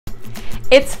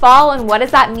It's fall, and what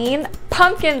does that mean?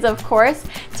 Pumpkins, of course.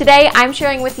 Today, I'm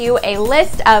sharing with you a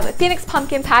list of Phoenix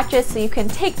pumpkin patches so you can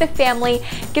take the family,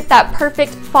 get that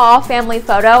perfect fall family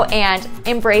photo, and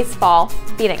embrace fall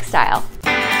Phoenix style.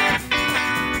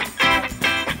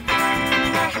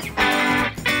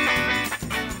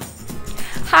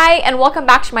 Hi, and welcome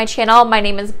back to my channel. My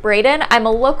name is Braiden. I'm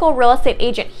a local real estate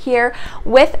agent here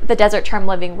with the Desert Charm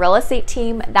Living real estate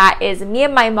team. That is me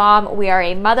and my mom. We are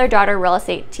a mother-daughter real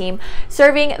estate team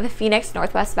serving the Phoenix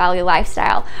Northwest Valley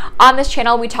lifestyle. On this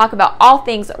channel, we talk about all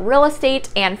things real estate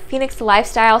and Phoenix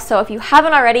lifestyle. So if you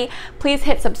haven't already, please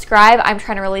hit subscribe. I'm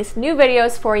trying to release new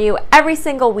videos for you every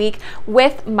single week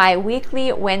with my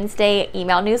weekly Wednesday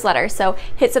email newsletter. So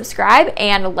hit subscribe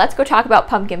and let's go talk about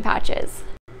pumpkin patches.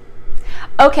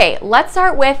 Okay, let's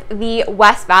start with the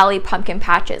West Valley pumpkin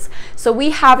patches. So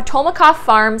we have Tolmacoff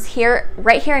Farms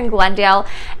right here in Glendale,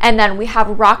 and then we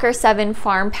have Rocker 7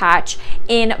 Farm Patch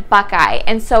in Buckeye.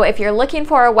 And so if you're looking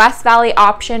for a West Valley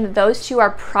option, those two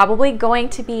are probably going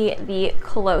to be the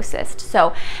closest.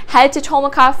 So head to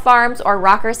Tolmacoff Farms or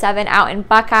Rocker 7 out in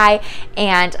Buckeye,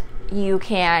 and you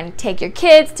can take your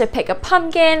kids to pick a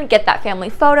pumpkin, get that family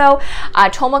photo.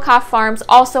 Tolmacoff Farms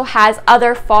also has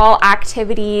other fall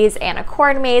activities and a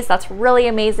corn maze. That's really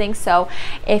amazing. So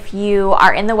if you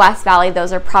are in the West Valley,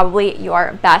 those are probably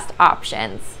your best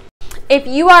options. If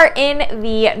you are in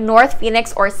the North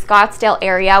Phoenix or Scottsdale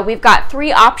area, we've got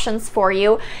three options for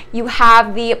you. You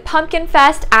have the Pumpkin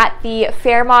Fest at the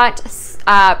Fairmont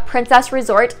Princess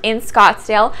Resort in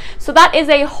Scottsdale. So that is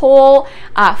a whole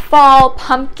fall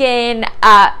pumpkin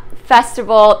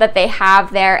festival that they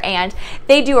have there, and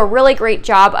they do a really great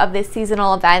job of the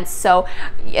seasonal events. So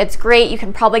it's great. You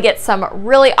can probably get some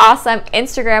really awesome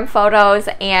Instagram photos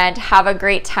and have a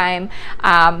great time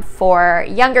for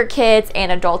younger kids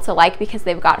and adults alike, because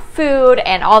they've got food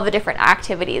and all the different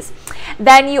activities.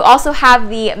 Then you also have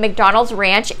the McDonald's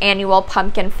Ranch Annual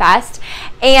Pumpkin Fest,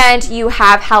 and you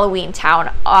have Halloween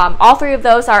Town. All three of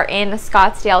those are in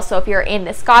Scottsdale. So if you're in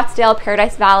the Scottsdale,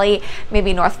 Paradise Valley,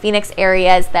 maybe North Phoenix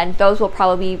areas, then those will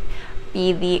probably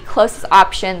be the closest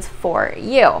options for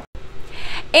you.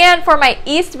 And for my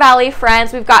East Valley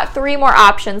friends, we've got three more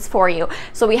options for you.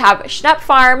 So we have Schnepp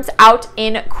Farms out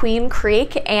in Queen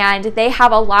Creek, and they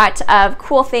have a lot of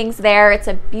cool things there. It's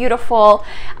a beautiful,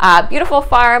 beautiful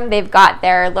farm. They've got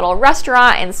their little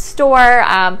restaurant and store.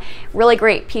 Really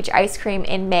great peach ice cream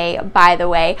in May, by the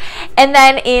way. And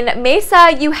then in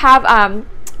Mesa, you have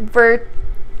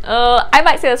I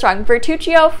might say this wrong.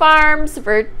 Vertuccio Farms,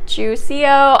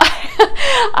 Vertuccio.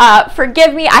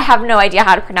 Forgive me, I have no idea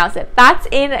how to pronounce it. That's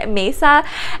in Mesa.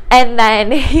 And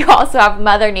then you also have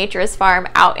Mother Nature's Farm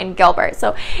out in Gilbert.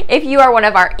 So if you are one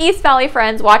of our East Valley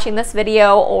friends watching this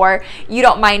video, or you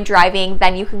don't mind driving,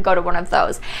 then you can go to one of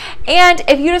those. And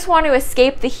if you just want to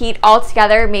escape the heat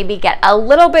altogether, maybe get a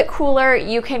little bit cooler,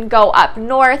 you can go up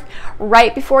north.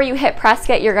 Right before you hit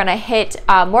Prescott, you're gonna hit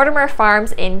Mortimer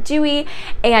Farms in Dewey,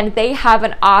 and they have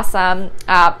an awesome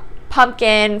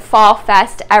pumpkin fall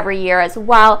fest every year as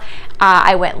well.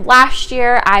 I went last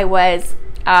year. I was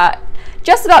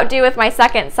just about due with my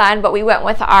second son, but we went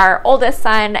with our oldest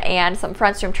son and some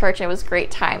friends from church, and it was a great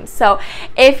time. So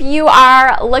if you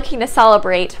are looking to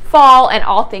celebrate fall and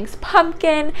all things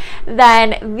pumpkin,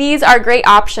 then these are great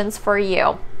options for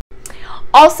you.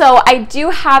 Also, I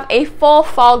do have a full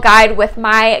fall guide with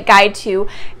my guide to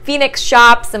Phoenix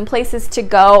shops and places to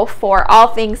go for all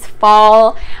things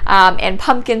fall and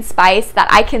pumpkin spice that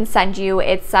I can send you.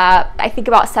 It's I think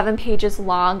about 7 pages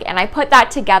long, and I put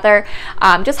that together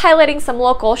just highlighting some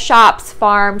local shops,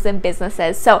 farms, and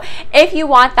businesses. So if you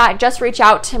want that, just reach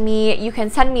out to me. You can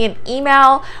send me an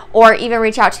email or even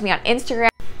reach out to me on Instagram.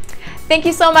 Thank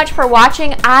you so much for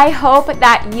watching. I hope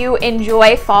that you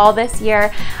enjoy fall this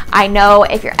year. I know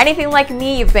if you're anything like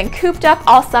me, you've been cooped up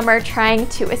all summer trying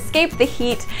to escape the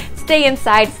heat, stay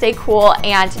inside, stay cool,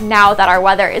 and now that our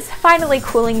weather is finally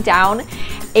cooling down,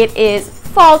 it is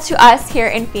fall to us here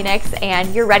in Phoenix,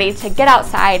 and you're ready to get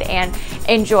outside and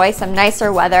enjoy some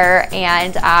nicer weather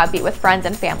and be with friends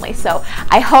and family. So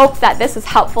I hope that this is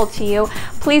helpful to you.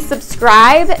 Please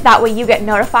subscribe, that way you get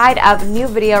notified of new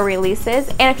video releases.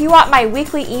 And if you want my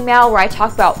weekly email where I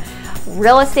talk about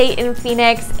real estate in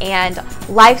Phoenix and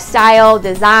lifestyle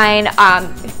design,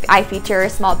 I feature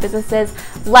small businesses,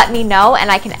 let me know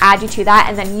and I can add you to that,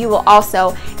 and then you will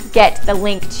also get the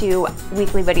link to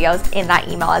weekly videos in that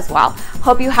email as well.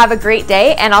 Hope you have a great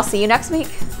day, and I'll see you next week.